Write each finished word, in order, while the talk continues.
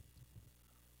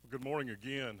Good morning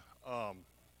again.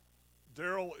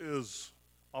 Daryl is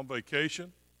on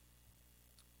vacation,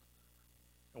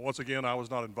 and once again, I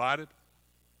was not invited.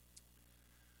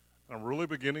 And I'm really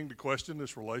beginning to question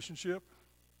this relationship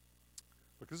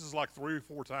because this is like 3 or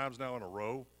 4 times now in a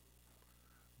row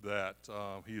that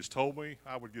he has told me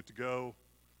I would get to go,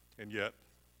 and yet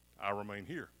I remain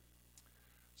here.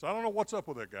 So I don't know what's up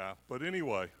with that guy, but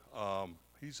anyway,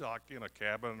 he's like in a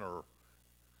cabin or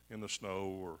in the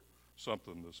snow or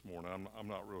something this morning. I'm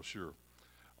not real sure.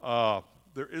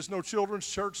 There is no children's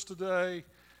church today,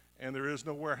 and there is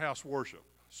no warehouse worship.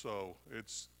 So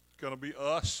it's going to be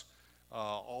us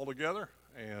all together,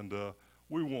 and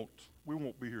we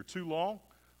won't be here too long.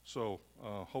 So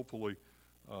hopefully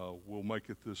we'll make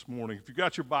it this morning. If you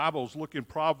got your Bibles, look in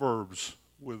Proverbs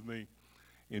with me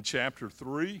in chapter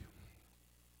 3.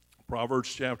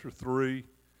 Proverbs chapter 3,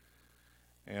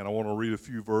 and I want to read a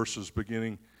few verses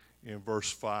beginning in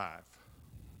verse 5.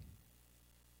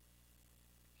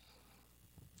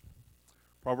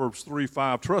 Proverbs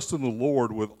 3:5, trust in the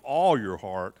Lord with all your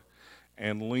heart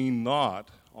and lean not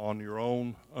on your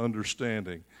own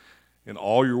understanding. In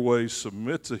all your ways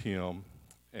submit to him,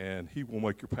 and he will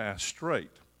make your path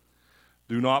straight.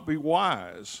 Do not be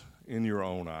wise in your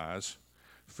own eyes.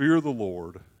 Fear the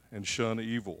Lord and shun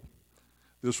evil.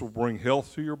 This will bring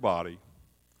health to your body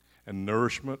and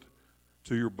nourishment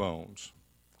to your bones.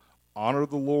 Honor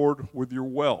the Lord with your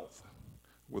wealth,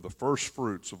 with the first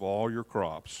fruits of all your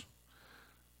crops.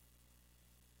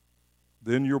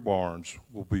 Then your barns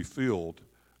will be filled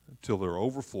until they're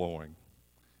overflowing,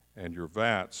 and your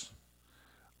vats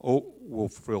will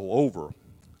fill over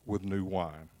with new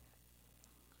wine.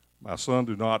 My son,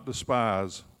 do not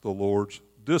despise the Lord's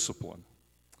discipline.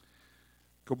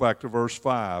 Go back to verse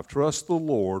 5. Trust the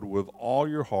Lord with all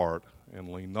your heart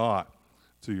and lean not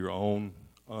to your own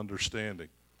understanding.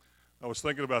 I was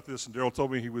thinking about this, and Daryl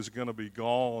told me he was going to be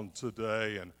gone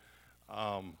today, and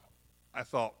I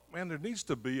thought, man, there needs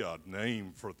to be a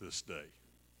name for this day.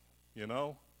 You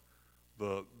know,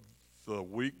 the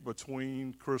week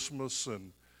between Christmas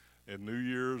and New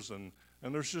Year's, and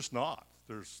there's just not.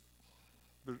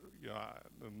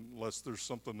 Unless there's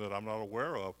something that I'm not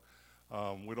aware of,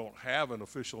 we don't have an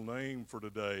official name for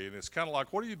today. And it's kind of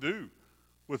like, what do you do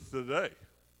with the day?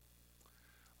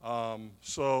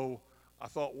 So I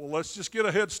thought, well, let's just get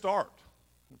a head start,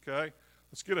 okay?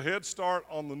 Let's get a head start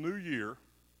on the new year.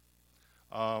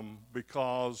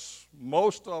 Because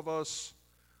most of us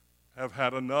have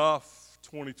had enough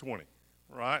 2020,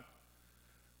 right?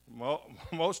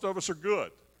 Most of us are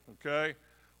good, okay,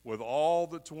 with all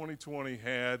that 2020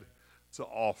 had to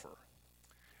offer.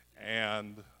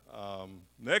 And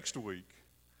next week,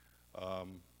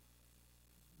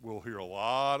 we'll hear a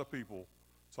lot of people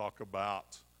talk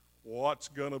about what's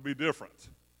going to be different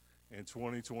in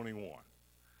 2021.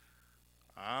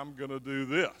 I'm going to do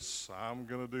this. I'm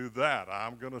going to do that.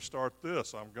 I'm going to start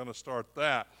this. I'm going to start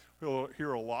that. We'll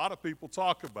hear a lot of people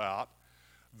talk about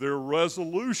their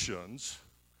resolutions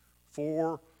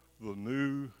for the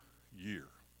new year.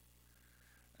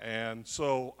 And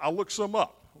so I looked some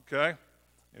up, okay?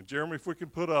 And Jeremy, if we can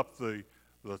put up the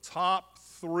top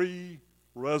 3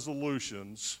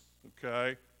 resolutions,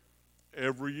 okay,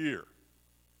 every year.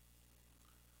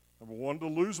 Number 1, to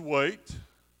lose weight.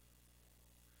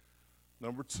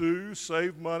 Number 2,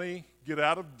 save money, get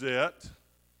out of debt.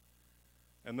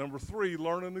 And number 3,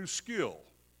 learn a new skill,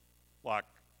 like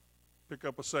pick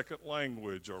up a second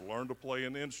language or learn to play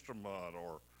an instrument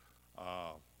or,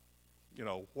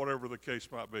 whatever the case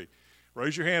might be.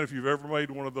 Raise your hand if you've ever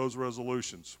made one of those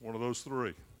resolutions, one of those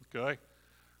 3, okay?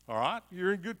 All right,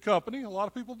 you're in good company. A lot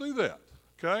of people do that,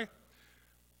 okay?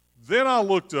 Then I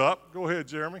looked up, go ahead,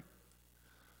 Jeremy,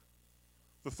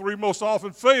 the 3 most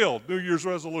often failed New Year's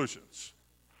resolutions.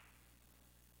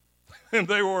 And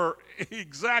they were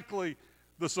exactly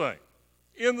the same,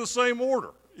 in the same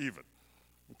order even,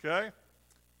 okay?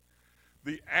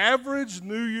 The average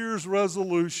New Year's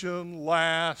resolution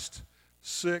lasts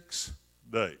 6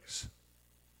 days.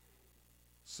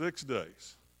 6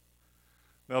 days.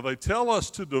 Now, they tell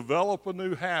us to develop a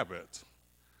new habit,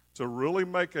 to really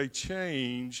make a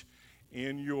change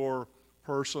in your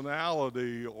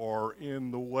personality or in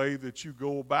the way that you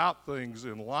go about things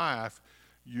in life.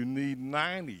 You need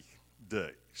 90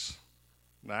 days.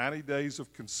 90 days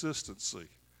of consistency,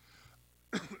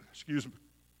 excuse me,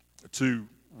 to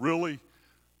really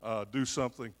do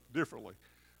something differently.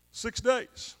 6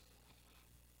 days.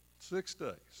 6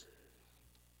 days.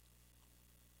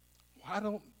 Why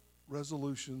don't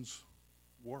resolutions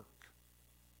work?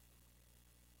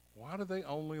 Why do they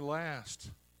only last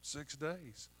 6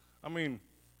 days? I mean,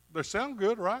 they sound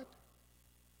good, right?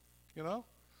 You know?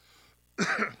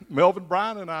 Melvin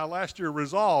Bryan and I last year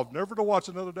resolved never to watch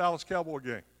another Dallas Cowboy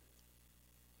game.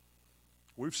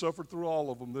 We've suffered through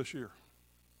all of them this year.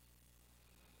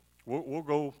 We'll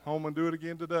go home and do it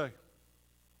again today.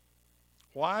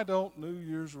 Why don't New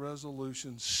Year's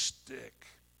resolutions stick?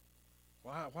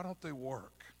 Why don't they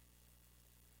work?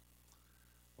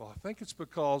 Well, I think it's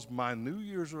because my New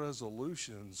Year's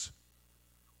resolutions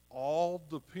all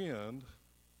depend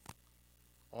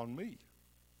on me.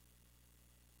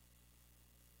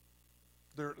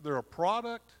 They're a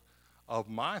product of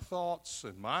my thoughts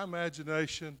and my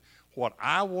imagination, what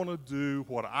I want to do,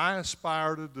 what I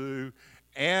aspire to do,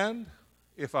 and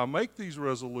if I make these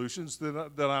resolutions, then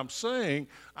I'm saying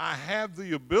I have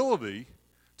the ability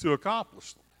to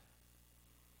accomplish them.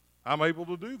 I'm able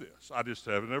to do this. I just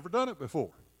haven't ever done it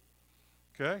before.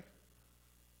 Okay?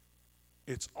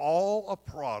 It's all a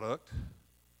product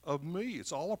of me.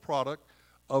 It's all a product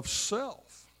of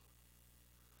self.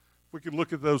 We can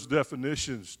look at those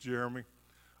definitions, Jeremy,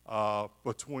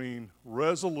 between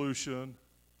resolution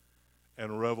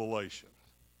and revelation.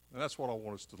 And that's what I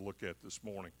want us to look at this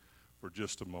morning for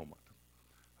just a moment.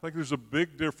 I think there's a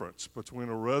big difference between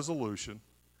a resolution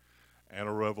and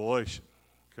a revelation.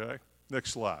 Okay?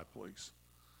 Next slide, please.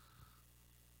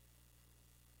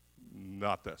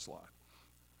 Not that slide.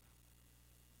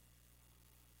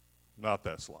 Not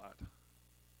that slide.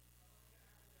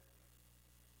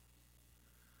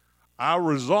 I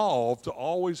resolve to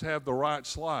always have the right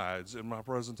slides in my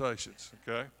presentations,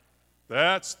 okay?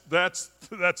 That's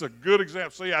a good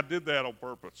example. See, I did that on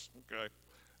purpose, okay?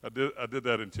 I did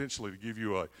that intentionally to give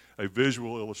you a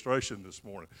visual illustration this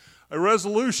morning. A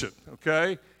resolution,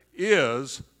 okay,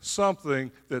 is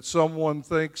something that someone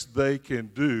thinks they can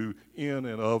do in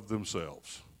and of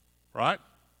themselves, right?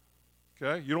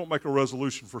 Okay? You don't make a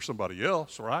resolution for somebody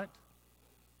else, right?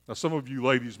 Now, some of you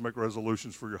ladies make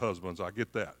resolutions for your husbands. I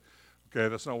get that. Okay,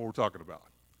 that's not what we're talking about.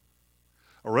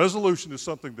 A resolution is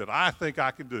something that I think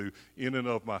I can do in and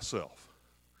of myself.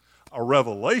 A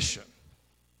revelation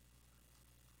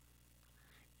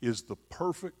is the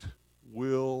perfect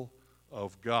will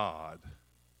of God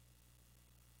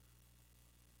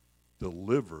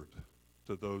delivered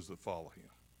to those that follow him.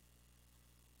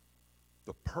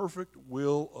 The perfect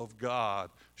will of God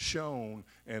shown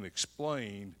and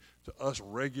explained to us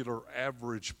regular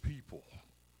average people.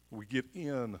 We get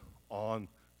in on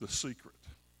the secret.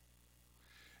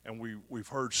 And we've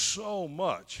heard so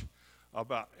much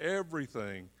about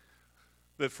everything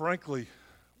that frankly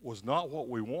was not what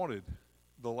we wanted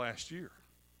the last year.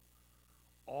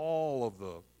 All of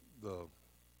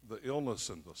the illness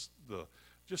and the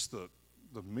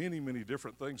many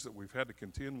different things that we've had to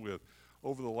contend with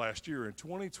over the last year. And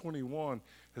 2021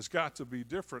 has got to be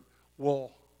different.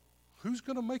 Well, who's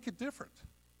going to make it different?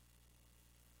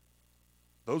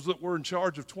 Those that were in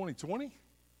charge of 2020?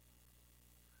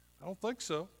 I don't think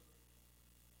so.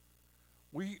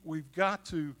 We've got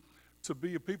to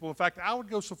be a people. In fact, I would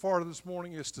go so far this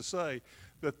morning as to say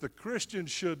that the Christian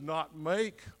should not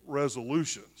make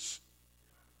resolutions,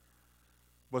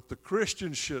 but the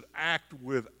Christian should act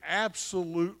with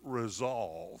absolute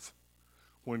resolve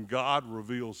when God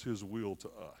reveals his will to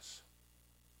us.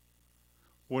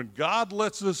 When God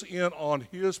lets us in on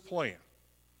his plan,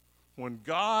 when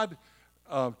God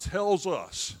tells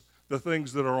us the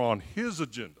things that are on his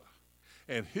agenda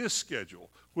and his schedule,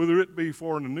 whether it be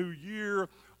for a new year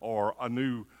or a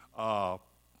new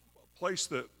place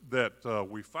that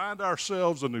we find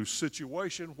ourselves, a new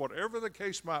situation, whatever the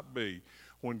case might be,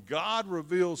 when God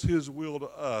reveals his will to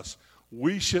us,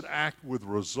 we should act with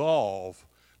resolve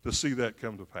to see that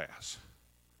come to pass.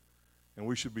 And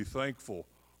we should be thankful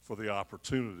for the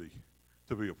opportunity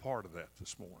to be a part of that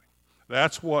this morning.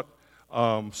 That's what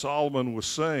Solomon was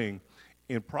saying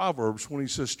in Proverbs when he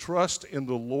says, trust in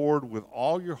the Lord with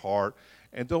all your heart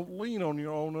and don't lean on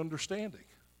your own understanding.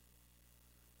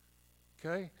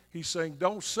 Okay? He's saying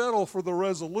don't settle for the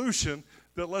resolution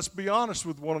that, let's be honest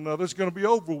with one another, is going to be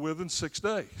over with in 6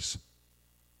 days.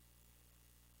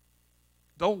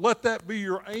 Don't let that be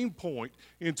your aim point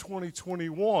in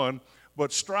 2021,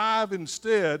 but strive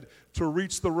instead to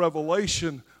reach the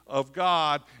revelation of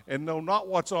God and know not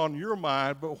what's on your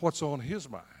mind, but what's on his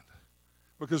mind.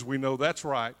 Because we know that's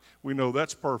right, we know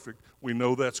that's perfect, we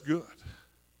know that's good.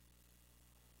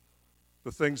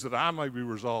 The things that I may be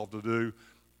resolved to do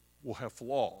will have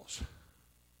flaws,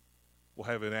 will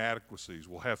have inadequacies,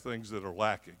 will have things that are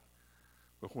lacking.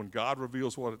 But when God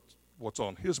reveals what's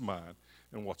on his mind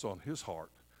and what's on his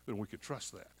heart, then we can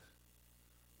trust that.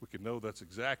 We can know that's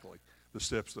exactly the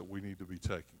steps that we need to be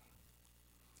taking.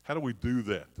 How do we do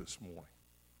that this morning?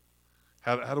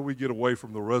 How do we get away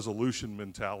from the resolution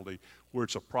mentality where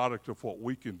it's a product of what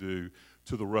we can do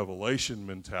to the revelation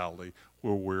mentality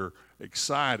where we're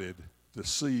excited to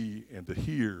see and to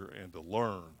hear and to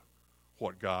learn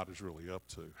what God is really up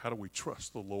to? How do we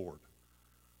trust the Lord,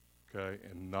 okay,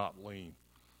 and not lean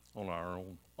on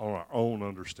our own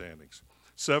understandings?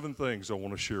 7 things I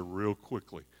want to share real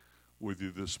quickly with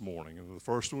you this morning. And the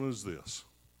first one is this.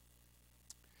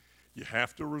 You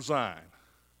have to resign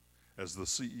as the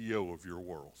CEO of your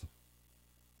world.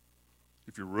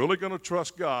 If you're really going to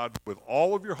trust God with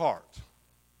all of your heart,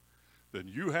 then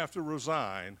you have to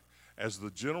resign as the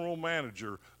general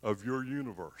manager of your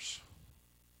universe.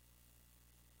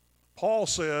 Paul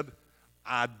said,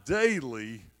 I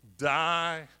daily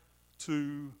die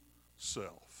to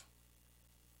self.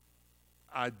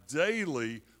 I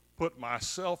daily put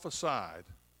myself aside.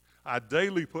 I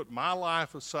daily put my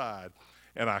life aside,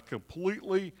 and I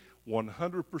completely,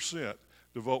 100%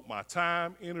 devote my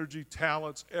time, energy,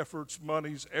 talents, efforts,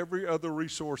 monies, every other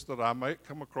resource that I may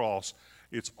come across.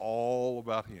 It's all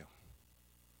about Him.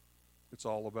 It's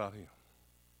all about Him.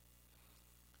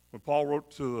 When Paul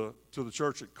wrote to the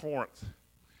church at Corinth,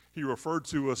 he referred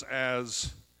to us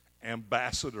as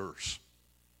ambassadors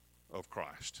of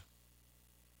Christ.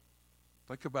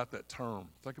 Think about that term.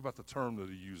 Think about the term that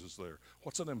he uses there.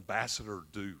 What's an ambassador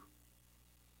do?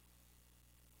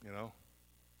 You know?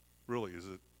 Really, is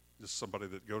it just somebody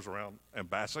that goes around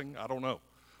ambassing? I don't know.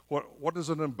 What does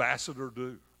an ambassador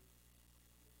do?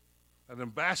 An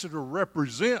ambassador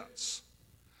represents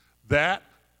that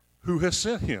who has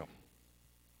sent him.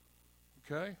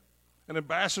 Okay? An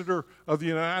ambassador of the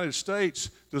United States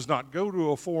does not go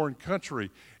to a foreign country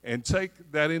and take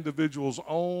that individual's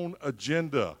own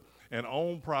agenda and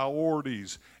own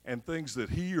priorities and things that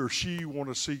he or she want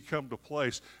to see come to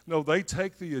place. No, they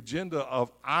take the agenda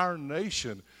of our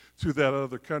nation to that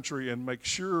other country and make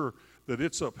sure that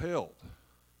it's upheld.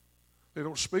 They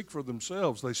don't speak for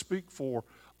themselves. They speak for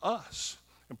us.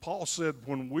 And Paul said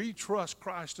when we trust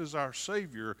Christ as our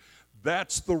Savior,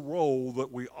 that's the role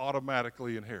that we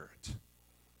automatically inherit.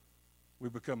 We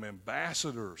become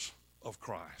ambassadors of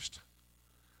Christ.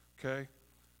 Okay?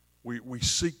 We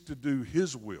seek to do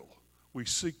His will. We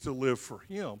seek to live for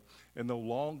Him and no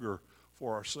longer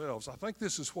for ourselves. I think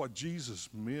this is what Jesus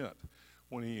meant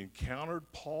when He encountered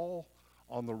Paul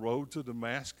on the road to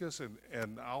Damascus.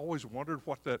 And I always wondered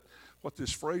what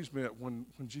this phrase meant when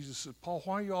Jesus said, Paul,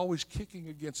 why are you always kicking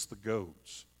against the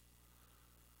goads?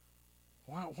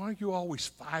 Why are you always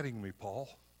fighting me, Paul?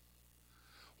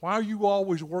 Why are you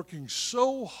always working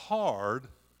so hard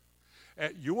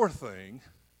at your thing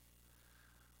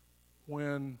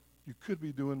when you could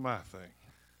be doing my thing?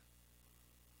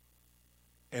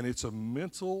 And it's a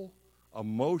mental,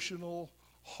 emotional,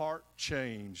 heart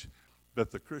change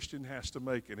that the Christian has to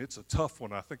make, and it's a tough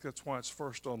one. I think that's why it's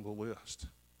first on the list.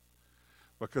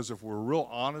 Because if we're real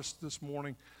honest this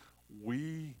morning,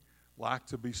 we like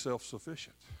to be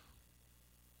self-sufficient.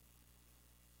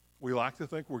 We like to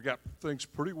think we've got things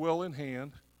pretty well in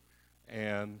hand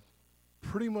and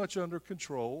pretty much under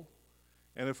control.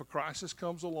 And if a crisis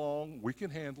comes along, we can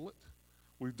handle it.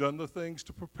 We've done the things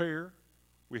to prepare.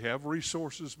 We have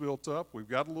resources built up. We've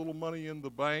got a little money in the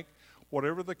bank.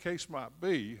 Whatever the case might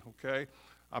be, okay,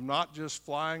 I'm not just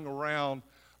flying around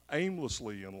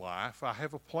aimlessly in life. I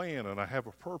have a plan and I have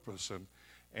a purpose,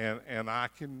 and I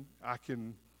can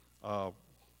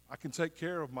take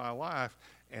care of my life.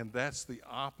 And that's the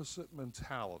opposite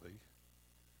mentality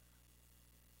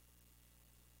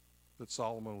that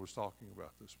Solomon was talking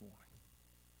about this morning.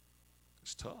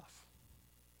 It's tough.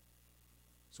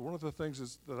 So one of the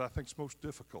things that I think is most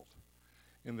difficult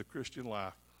in the Christian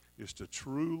life is to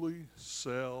truly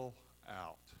sell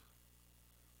out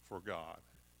for God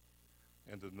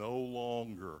and to no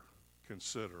longer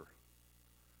consider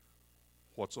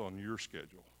what's on your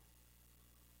schedule,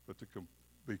 but to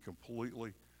be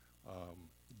completely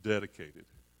dedicated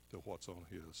to what's on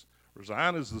His.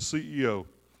 Resign as the CEO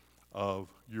of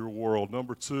your world.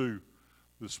 Number 2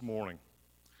 this morning.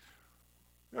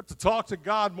 You have to talk to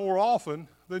God more often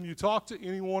than you talk to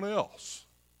anyone else.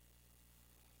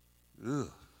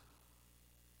 Ugh.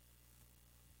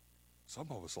 Some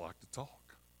of us like to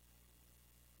talk.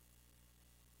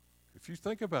 If you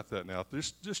think about that now,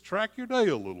 just track your day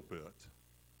a little bit.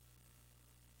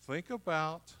 Think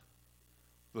about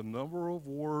the number of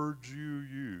words you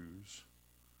use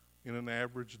in an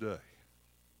average day.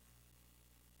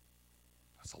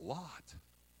 That's a lot.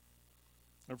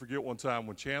 I forget one time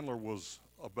when Chandler was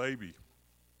a baby,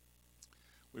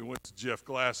 we went to Jeff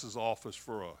Glass's office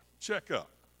for a checkup.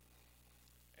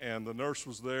 And the nurse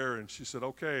was there, and she said,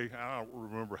 okay, I don't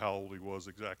remember how old he was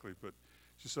exactly, but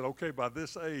she said, okay, by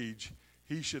this age,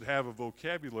 he should have a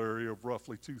vocabulary of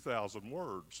roughly 2,000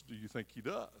 words. Do you think he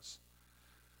does?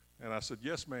 And I said,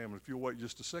 yes, ma'am. If you'll wait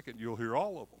just a second, you'll hear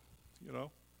all of them, you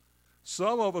know.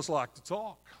 Some of us like to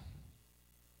talk.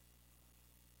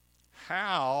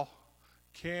 How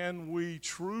can we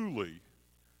truly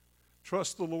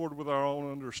trust the Lord with our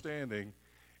own understanding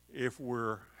if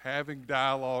we're having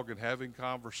dialogue and having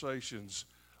conversations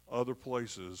other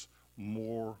places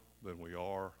more than we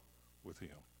are with him?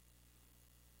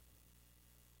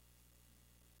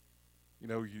 You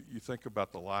know, you think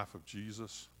about the life of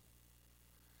Jesus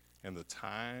and the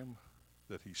time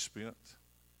that he spent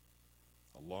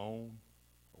alone,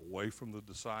 away from the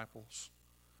disciples,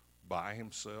 by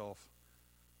himself,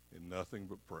 in nothing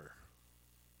but prayer.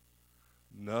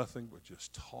 Nothing but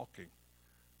just talking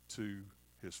to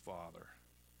his Father.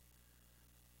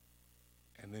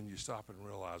 And then you stop and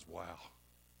realize, wow,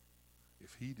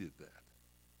 if he did that,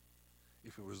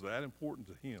 if it was that important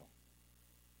to him,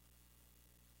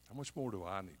 how much more do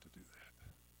I need to do that?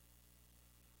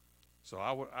 So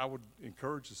I would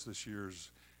encourage us this year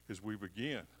as we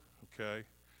begin, okay,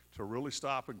 to really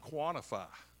stop and quantify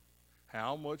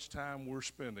how much time we're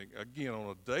spending, again, on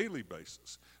a daily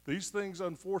basis. These things,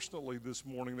 unfortunately, this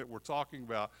morning that we're talking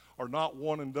about are not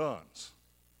one and dones,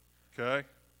 okay?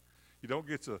 You don't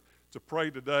get to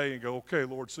pray today and go, okay,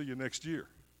 Lord, see you next year.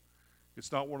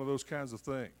 It's not one of those kinds of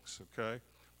things, okay?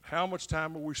 How much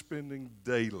time are we spending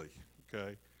daily,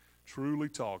 okay, truly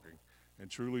talking and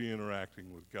truly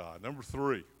interacting with God? Number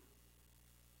 3,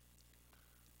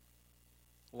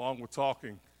 along with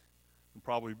talking, and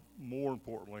probably more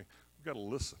importantly, we've got to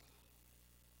listen.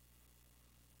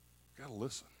 We've got to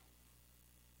listen.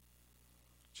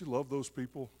 Don't you love those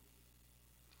people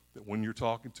that when you're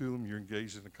talking to them, you're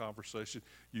engaged in a conversation,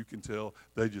 you can tell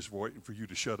they're just waiting for you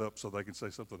to shut up so they can say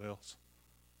something else?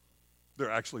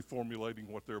 They're actually formulating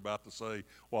what they're about to say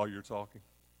while you're talking.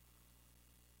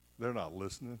 They're not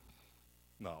listening,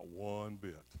 not one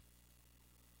bit.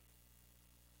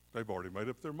 They've already made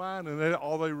up their mind, and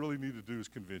all they really need to do is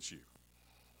convince you.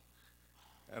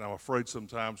 And I'm afraid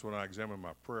sometimes when I examine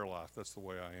my prayer life, that's the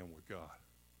way I am with God.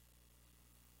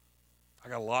 I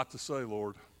got a lot to say,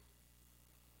 Lord,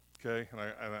 okay, and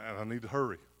I need to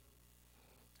hurry.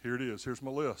 Here it is. Here's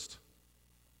my list,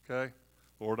 okay?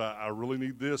 Lord, I really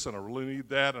need this, and I really need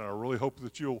that, and I really hope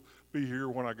that you'll be here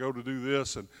when I go to do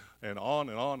this, and on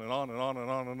and on and on and on and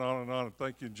on and on and on, and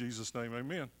thank you in Jesus' name,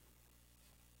 amen.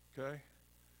 Okay?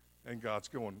 And God's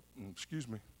going, excuse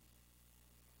me,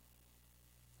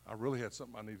 I really had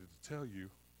something I needed to tell you,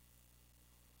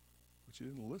 but you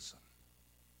didn't listen.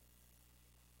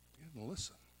 You didn't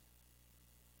listen.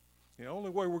 The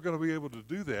only way we're going to be able to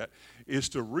do that is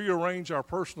to rearrange our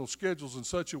personal schedules in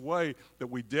such a way that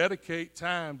we dedicate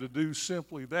time to do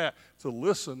simply that, to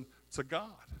listen to God.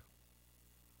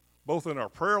 Both in our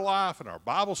prayer life and our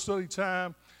Bible study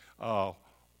time,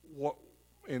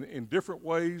 in different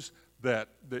ways that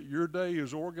your day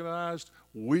is organized,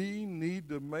 we need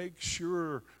to make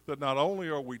sure that not only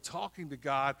are we talking to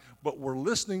God, but we're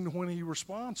listening when he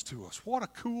responds to us. What a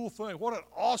cool thing. What an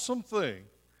awesome thing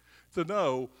to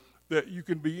know that you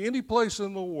can be any place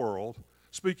in the world,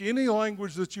 speak any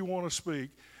language that you want to speak.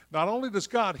 Not only does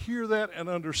God hear that and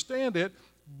understand it,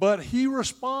 but he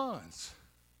responds.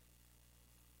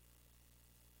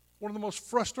 One of the most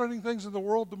frustrating things in the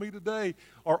world to me today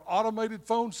are automated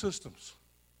phone systems,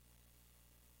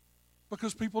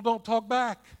 because people don't talk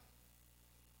back.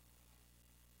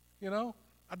 You know,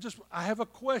 I have a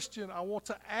question. I want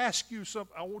to ask you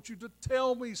something. I want you to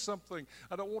tell me something.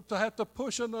 I don't want to have to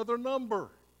push another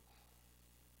number.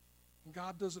 And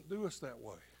God doesn't do us that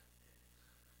way.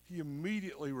 He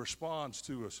immediately responds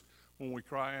to us when we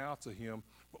cry out to him,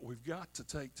 but we've got to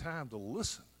take time to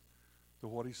listen to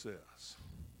what he says.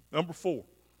 Number 4,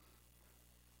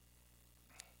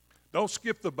 don't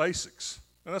skip the basics.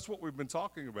 And that's what we've been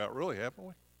talking about, really, haven't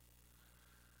we?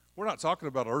 We're not talking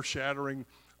about earth-shattering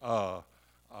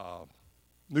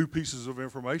new pieces of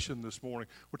information this morning.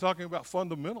 We're talking about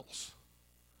fundamentals.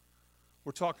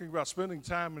 We're talking about spending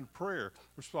time in prayer.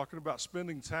 We're talking about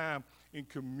spending time in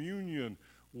communion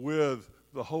with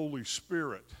the Holy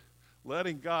Spirit,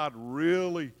 letting God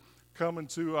really come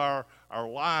into our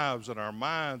lives and our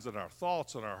minds and our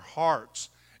thoughts and our hearts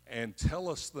and tell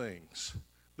us things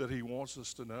that he wants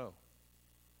us to know.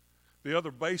 The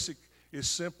other basic is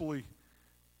simply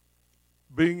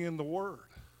being in the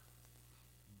Word,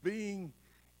 being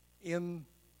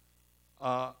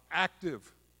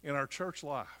active in our church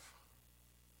life.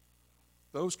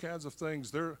 Those kinds of things,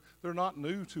 they're not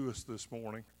new to us this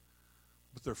morning,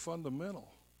 but they're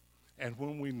fundamental. And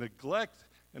when we neglect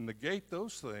and negate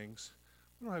those things,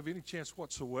 we don't have any chance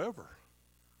whatsoever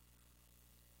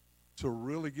to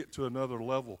really get to another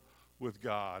level with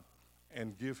God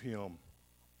and give him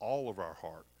all of our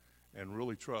heart and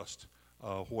really trust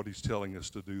what he's telling us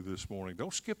to do this morning.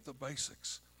 Don't skip the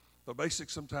basics. The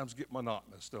basics sometimes get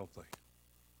monotonous, don't they?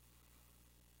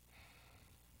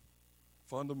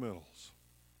 Fundamentals.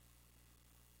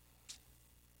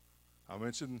 I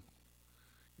mentioned,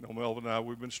 Melvin and I,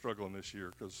 we've been struggling this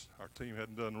year because our team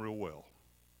hadn't done real well.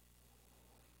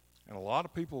 And a lot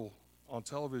of people on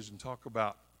television talk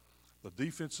about the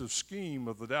defensive scheme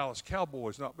of the Dallas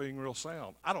Cowboys not being real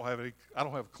sound. I don't have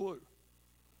a clue.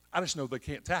 I just know they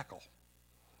can't tackle.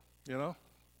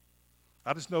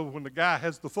 I just know when the guy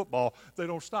has the football, they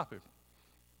don't stop him.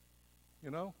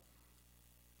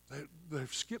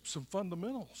 They've skipped some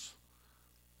fundamentals.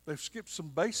 They've skipped some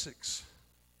basics.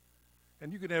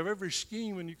 And you can have every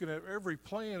scheme and you can have every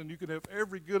plan and you can have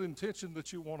every good intention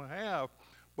that you want to have,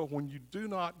 but when you do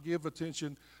not give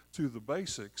attention to the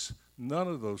basics, none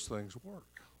of those things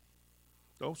work.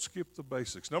 Don't skip the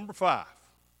basics. Number 5,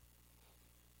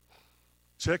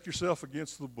 check yourself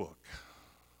against the book.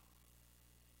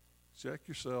 Check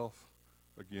yourself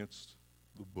against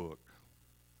the book.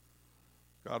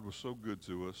 God was so good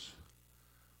to us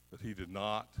that he did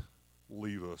not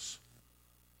leave us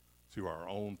to our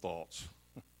own thoughts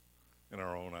and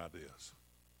our own ideas.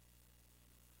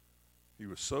 He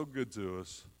was so good to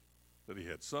us that he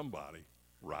had somebody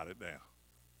write it down,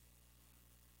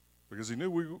 because he knew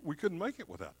we couldn't make it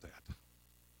without that.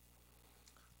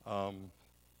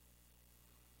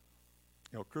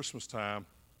 Christmas time,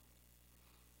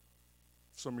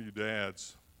 some of you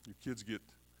dads, your kids get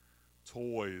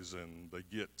toys and they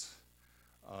get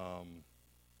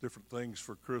different things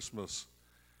for Christmas,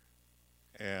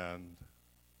 and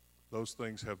those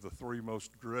things have the 3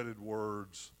 most dreaded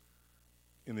words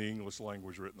in the English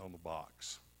language written on the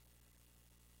box.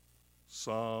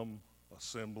 Some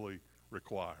assembly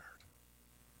required.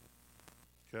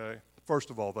 Okay? First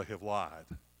of all, they have lied,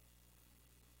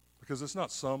 because it's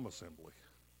not some assembly.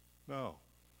 No,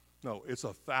 it's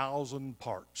 1,000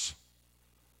 parts.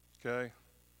 Okay?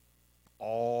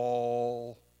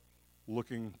 All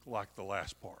looking like the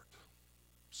last part.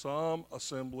 Some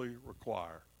assembly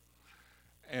required.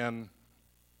 And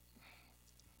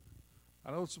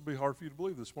I know this will be hard for you to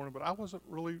believe this morning, but I wasn't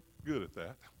really good at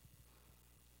that,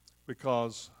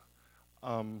 because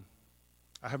I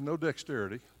have no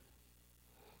dexterity,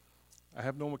 I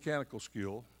have no mechanical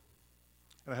skill,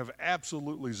 and I have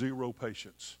absolutely zero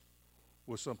patience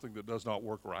with something that does not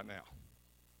work right now.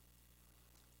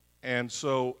 And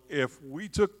so if we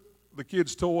took the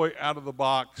kid's toy out of the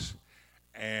box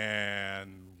and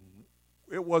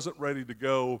it wasn't ready to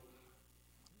go,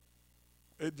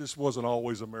 it just wasn't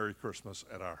always a Merry Christmas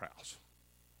at our house.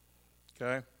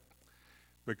 Okay?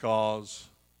 Because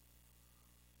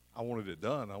I wanted it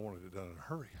done. I wanted it done in a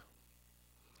hurry.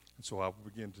 And so I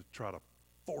began to try to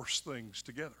force things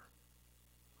together.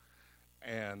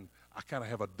 And I kind of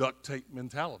have a duct tape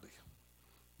mentality,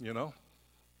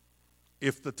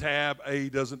 If the tab A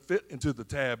doesn't fit into the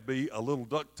tab B, a little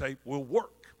duct tape will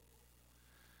work.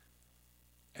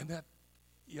 And that,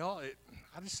 I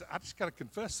just got to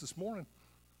confess this morning,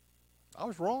 I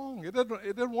was wrong. It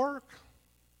didn't work.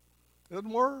 It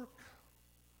didn't work.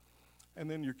 And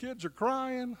then your kids are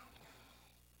crying,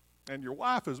 and your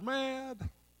wife is mad,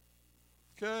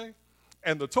 okay?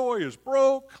 And the toy is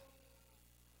broke,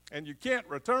 and you can't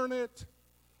return it.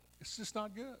 It's just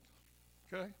not good,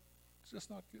 okay? It's just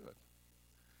not good.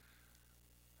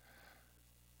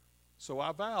 So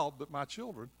I vowed that my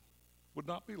children would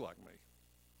not be like me.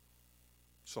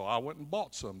 So I went and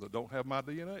bought some that don't have my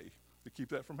DNA to keep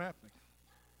that from happening.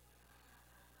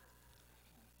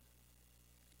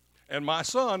 And my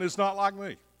son is not like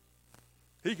me.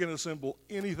 He can assemble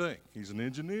anything. He's an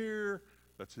engineer.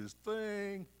 That's his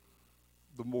thing.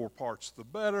 The more parts, the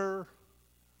better.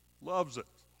 Loves it.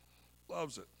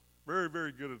 Loves it. Very,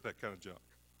 very good at that kind of junk.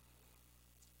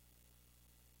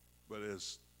 But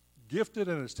as gifted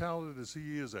and as talented as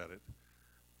he is at it,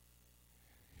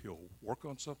 he'll work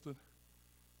on something,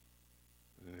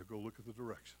 and then he'll go look at the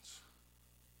directions.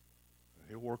 And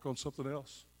he'll work on something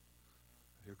else,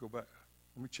 and he'll go back.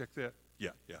 Let me check that.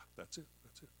 Yeah, that's it.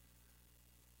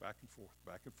 Back and forth,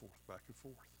 back and forth, back and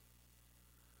forth.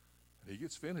 And he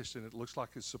gets finished, and it looks like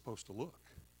it's supposed to look.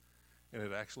 And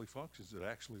it actually functions. It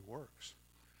actually works.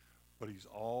 But he's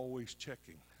always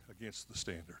checking against the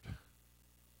standard.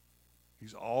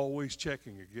 He's always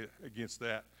checking against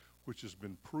that which has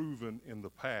been proven in the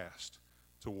past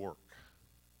to work.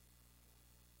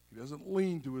 He doesn't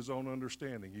lean to his own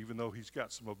understanding, even though he's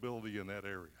got some ability in that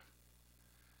area.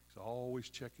 He's always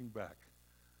checking back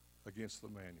against the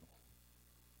manual.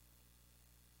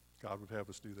 God would have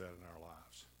us do that in our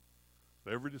lives.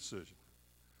 With every decision,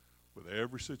 with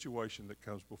every situation that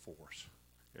comes before us,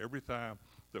 every time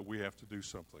that we have to do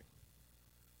something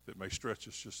that may stretch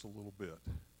us just a little bit,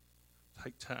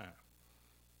 take time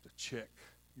to check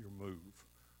your move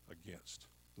against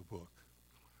the book.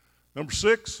 Number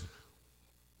 6,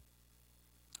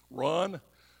 run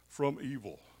from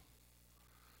evil.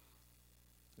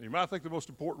 You might think the most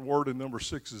important word in number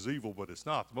 6 is evil, but it's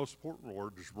not. The most important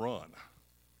word is run.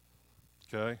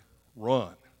 Okay?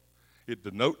 Run. It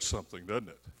denotes something, doesn't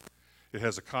it? It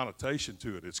has a connotation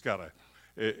to it. It's got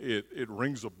it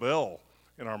rings a bell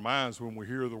in our minds when we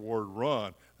hear the word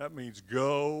run. That means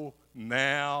go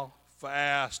now,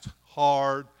 fast,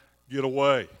 hard, get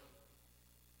away.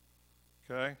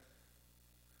 Okay?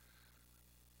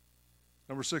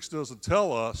 Number 6 doesn't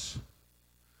tell us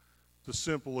to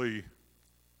simply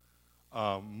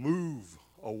move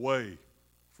away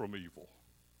from evil.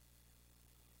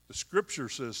 The scripture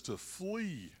says to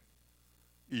flee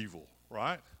evil,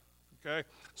 right? Okay?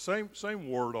 Same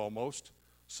word almost,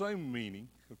 same meaning,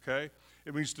 okay?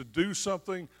 It means to do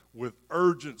something with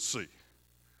urgency,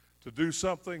 to do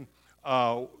something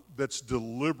that's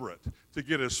deliberate, to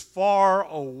get as far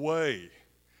away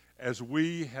as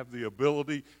we have the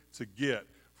ability to get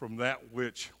from that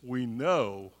which we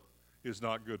know is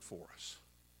not good for us.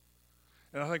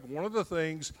 And I think one of the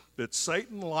things that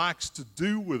Satan likes to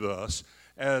do with us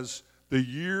as the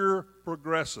year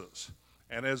progresses,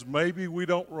 and as maybe we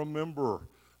don't remember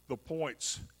the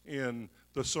points in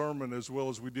the sermon as well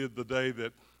as we did the day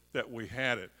that we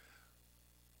had it,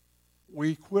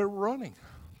 we quit running.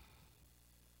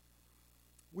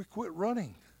 We quit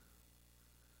running.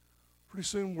 Pretty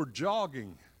soon we're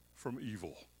jogging from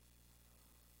evil.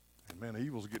 And man,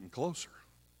 evil's getting closer.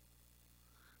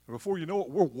 And before you know it,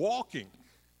 we're walking.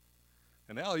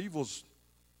 And now evil's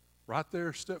right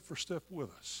there step for step with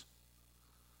us.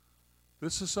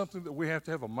 This is something that we have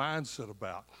to have a mindset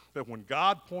about, that when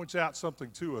God points out something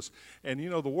to us, and you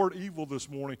know the word evil this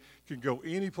morning can go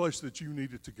any place that you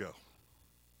need it to go.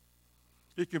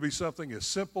 It can be something as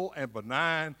simple and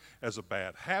benign as a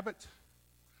bad habit,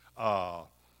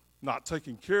 not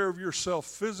taking care of yourself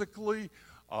physically,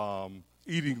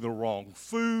 eating the wrong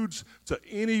foods, to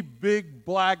any big,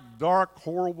 black, dark,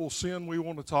 horrible sin we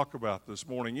want to talk about this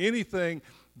morning. Anything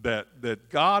that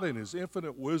God in his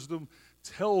infinite wisdom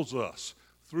tells us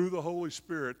through the Holy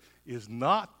Spirit is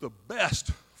not the best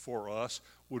for us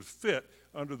would fit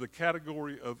under the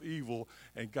category of evil.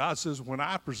 And God says, when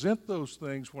I present those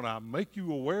things, when I make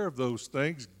you aware of those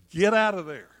things, get out of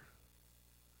there.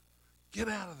 Get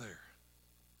out of there.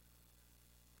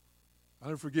 I'll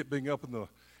never forget being up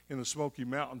in the Smoky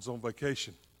Mountains on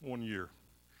vacation one year,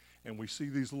 and we see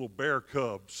these little bear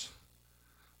cubs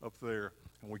up there,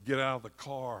 and we get out of the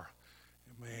car,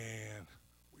 and man,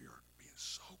 we are being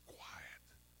so quiet,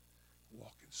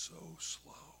 walking so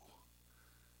slow,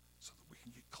 so that we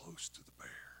can get close to the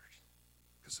bears,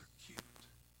 because they're cute.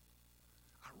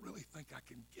 I really think I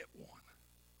can get one.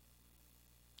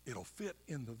 It'll fit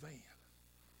in the van.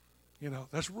 You know,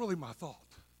 that's really my thought.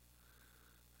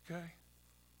 Okay?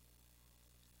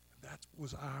 That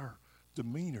was our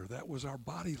demeanor. That was our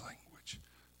body language.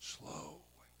 Slow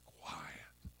and quiet.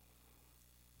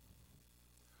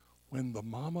 When the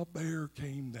mama bear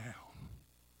came down,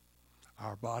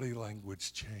 our body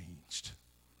language changed.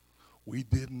 We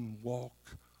didn't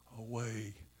walk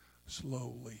away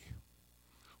slowly.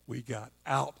 We got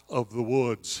out of the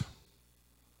woods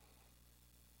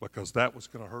because that was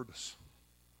going to hurt us.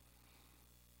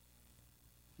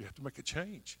 You have to make a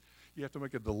change. You have to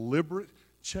make a deliberate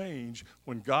change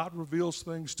when God reveals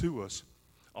things to us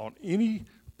on any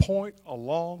point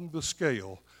along the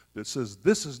scale that says,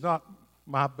 this is not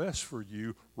my best for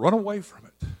you. Run away from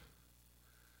it.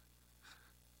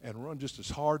 And run just as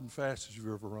hard and fast as you've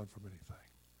ever run from anything.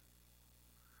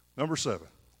 Number 7,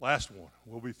 last one.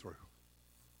 We'll be through.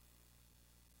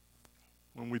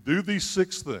 When we do these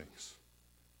 6 things,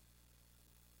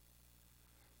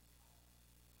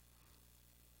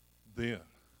 then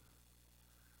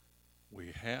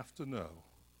we have to know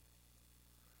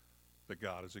that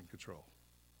God is in control.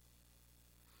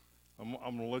 I'm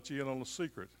going to let you in on a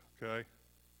secret, okay?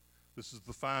 This is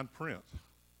the fine print.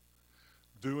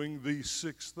 Doing these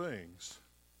 6 things,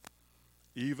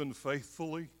 even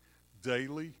faithfully,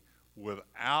 daily,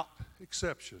 without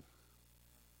exception,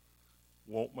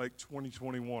 won't make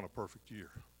 2021 a perfect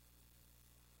year.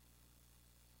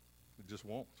 It just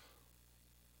won't.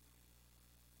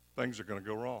 Things are going to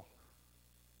go wrong.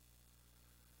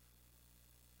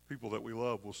 People that we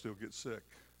love will still get sick.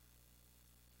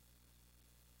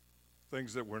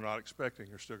 Things that we're not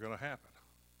expecting are still going to happen.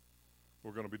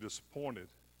 We're going to be disappointed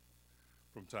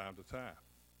from time to time.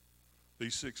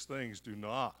 These 6 things do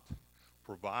not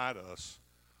provide us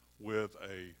with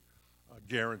a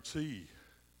guarantee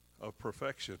of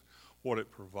perfection. What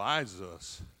it provides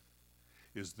us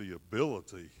is the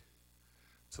ability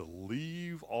to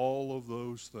leave all of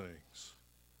those things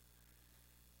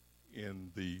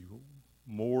in the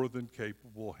more than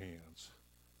capable hands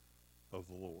of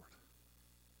the Lord.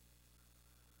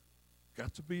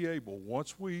 Got to be able,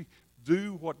 once we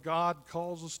do what God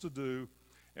calls us to do,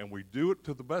 and we do it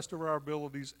to the best of our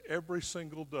abilities every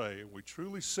single day, and we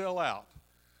truly sell out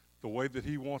the way that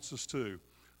He wants us to,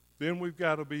 then we've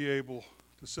got to be able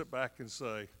to sit back and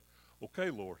say, okay,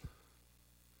 Lord,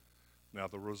 now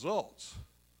the results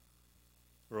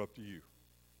are up to you.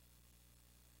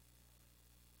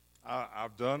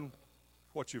 I've done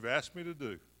what you've asked me to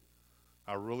do.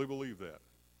 I really believe that.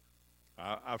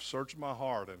 I've searched my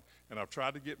heart, and I've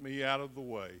tried to get me out of the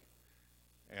way,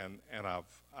 and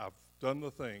I've done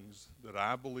the things that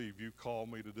I believe you call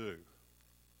me to do.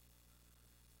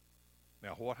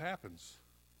 Now what happens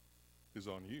is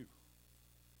on you.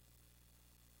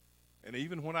 And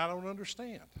even when I don't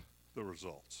understand the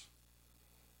results,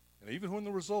 and even when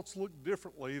the results look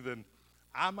differently than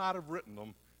I might have written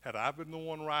them had I been the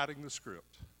one writing the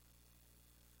script,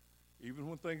 even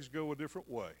when things go a different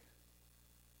way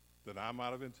than I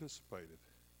might have anticipated,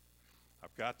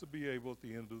 I've got to be able at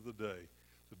the end of the day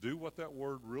to do what that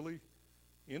word really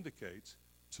indicates,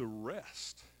 to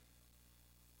rest.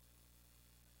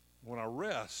 When I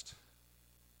rest,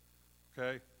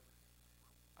 okay,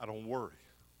 I don't worry.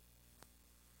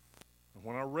 And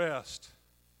when I rest,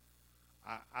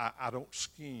 I don't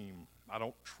scheme. I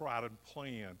don't try to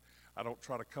plan. I don't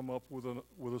try to come up with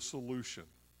a solution.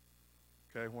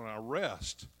 Okay, when I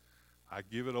rest, I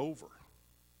give it over.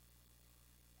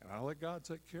 And I let God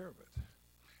take care of it.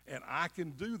 And I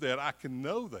can do that. I can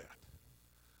know that.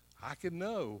 I can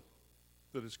know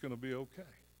that it's going to be okay.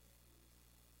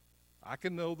 I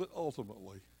can know that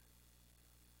ultimately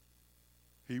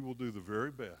He will do the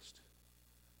very best.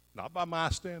 Not by my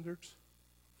standards,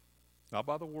 not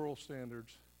by the world's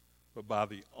standards, but by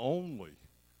the only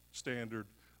standard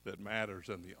that matters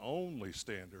and the only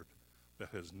standard that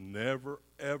has never,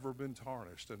 ever been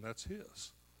tarnished, and that's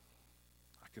His.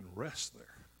 I can rest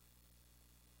there.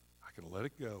 I can let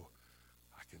it go.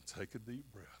 I can take a deep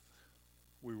breath.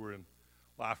 We were in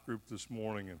life group this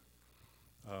morning, and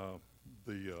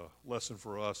the lesson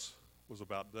for us was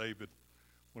about David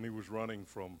when he was running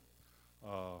from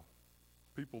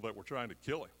people that were trying to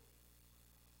kill him.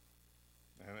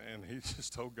 And he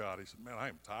just told God, he said, man, I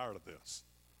am tired of this.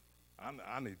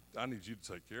 I need you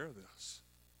to take care of this.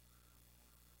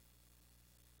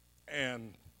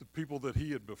 And the people that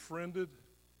he had befriended,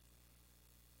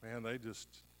 man,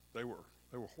 they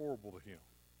were horrible to him.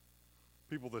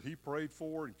 People that he prayed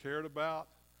for and cared about,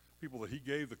 people that he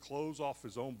gave the clothes off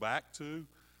his own back to,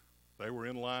 they were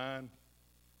in line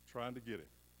trying to get him.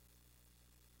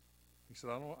 He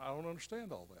said, I don't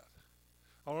understand all that.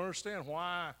 I don't understand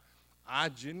why I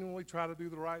genuinely try to do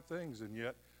the right things, and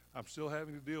yet I'm still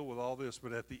having to deal with all this.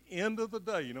 But at the end of the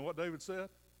day, you know what David said?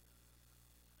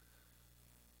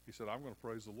 He said, I'm going to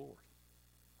praise the Lord.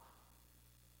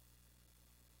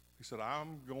 He said,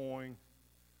 I'm going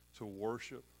to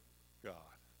worship God.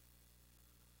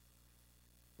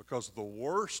 Because the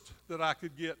worst that I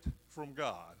could get from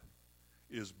God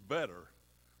is better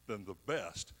than the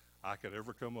best I could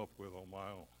ever come up with on my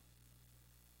own.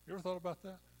 You ever thought about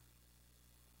that?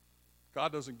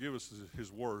 God doesn't give us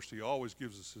His worst. He always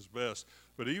gives us His best.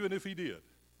 But even if He did,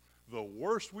 the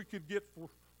worst we could get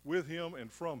with Him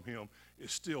and from Him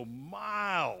is still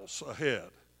miles ahead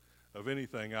of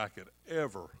anything I could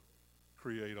ever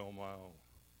create on my own.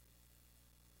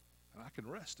 And I can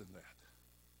rest in that.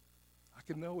 I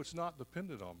can know it's not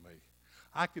dependent on me.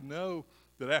 I can know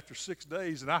that after 6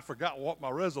 days and I forgot what my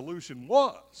resolution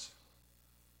was,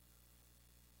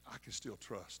 I can still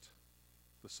trust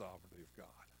the sovereignty of God.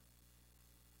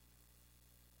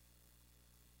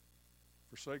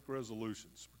 Forsake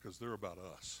resolutions because they're about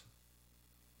us.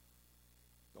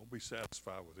 Don't be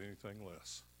satisfied with anything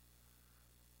less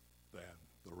than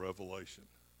the revelation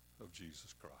of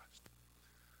Jesus Christ.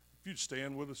 If you'd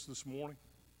stand with us this morning,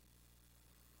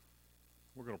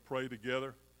 we're going to pray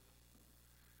together,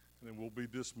 and then we'll be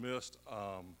dismissed.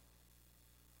 I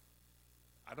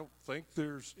don't think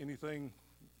there's anything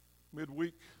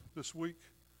midweek this week.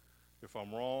 If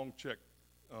I'm wrong, check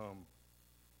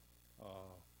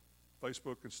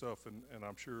Facebook and stuff, and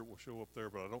I'm sure it will show up there,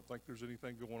 but I don't think there's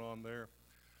anything going on there.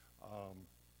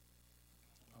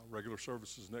 Regular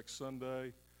services next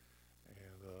Sunday,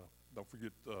 and don't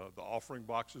forget the offering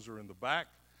boxes are in the back.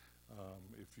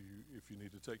 if you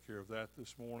need to take care of that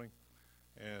this morning.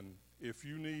 And if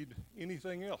you need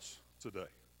anything else today,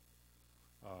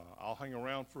 I'll hang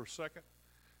around for a second,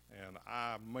 and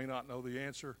I may not know the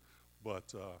answer,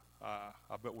 but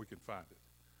I bet we can find it.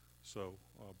 So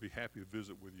be happy to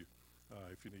visit with you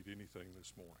if you need anything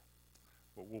this morning.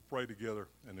 But we'll pray together,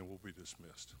 and then we'll be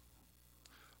dismissed.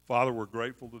 Father, we're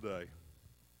grateful today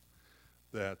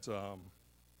that,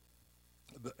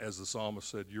 as the psalmist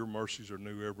said, your mercies are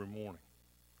new every morning.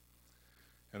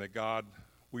 And that, God,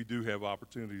 we do have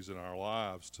opportunities in our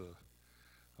lives to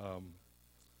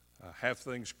have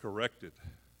things corrected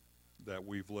that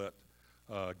we've let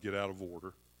get out of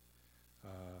order.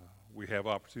 We have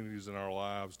opportunities in our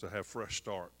lives to have fresh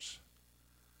starts.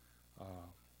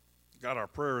 God, our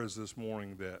prayer is this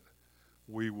morning that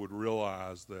we would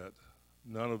realize that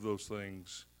none of those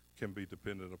things can be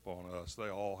dependent upon us. They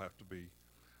all have to be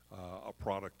a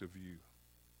product of you.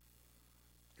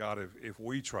 God, if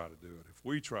we try to do it, if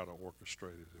we try to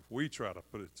orchestrate it, if we try to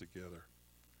put it together,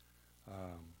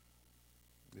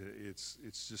 it's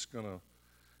just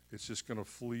gonna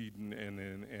flee and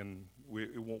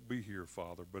it won't be here,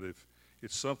 Father. But if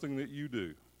it's something that you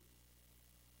do,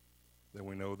 then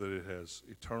we know that it has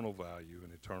eternal value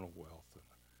and eternal wealth.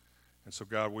 And so,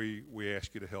 God, we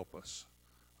ask you to help us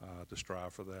to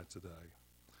strive for that today.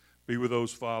 Be with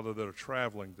those, Father, that are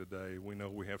traveling today. We know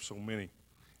we have so many.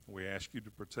 We ask you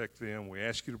to protect them. We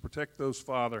ask you to protect those,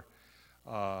 Father,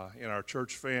 in our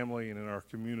church family and in our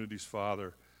communities,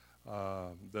 Father,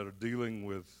 that are dealing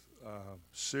with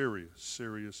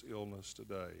serious illness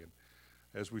today. And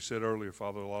as we said earlier,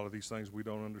 Father, a lot of these things we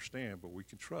don't understand, but we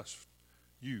can trust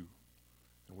you,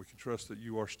 and we can trust that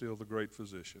you are still the great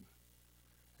physician.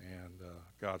 And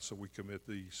God, so we commit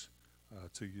these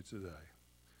to you today.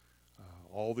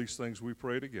 All these things we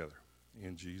pray together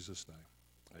in Jesus' name.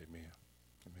 Amen.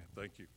 Amen. Thank you.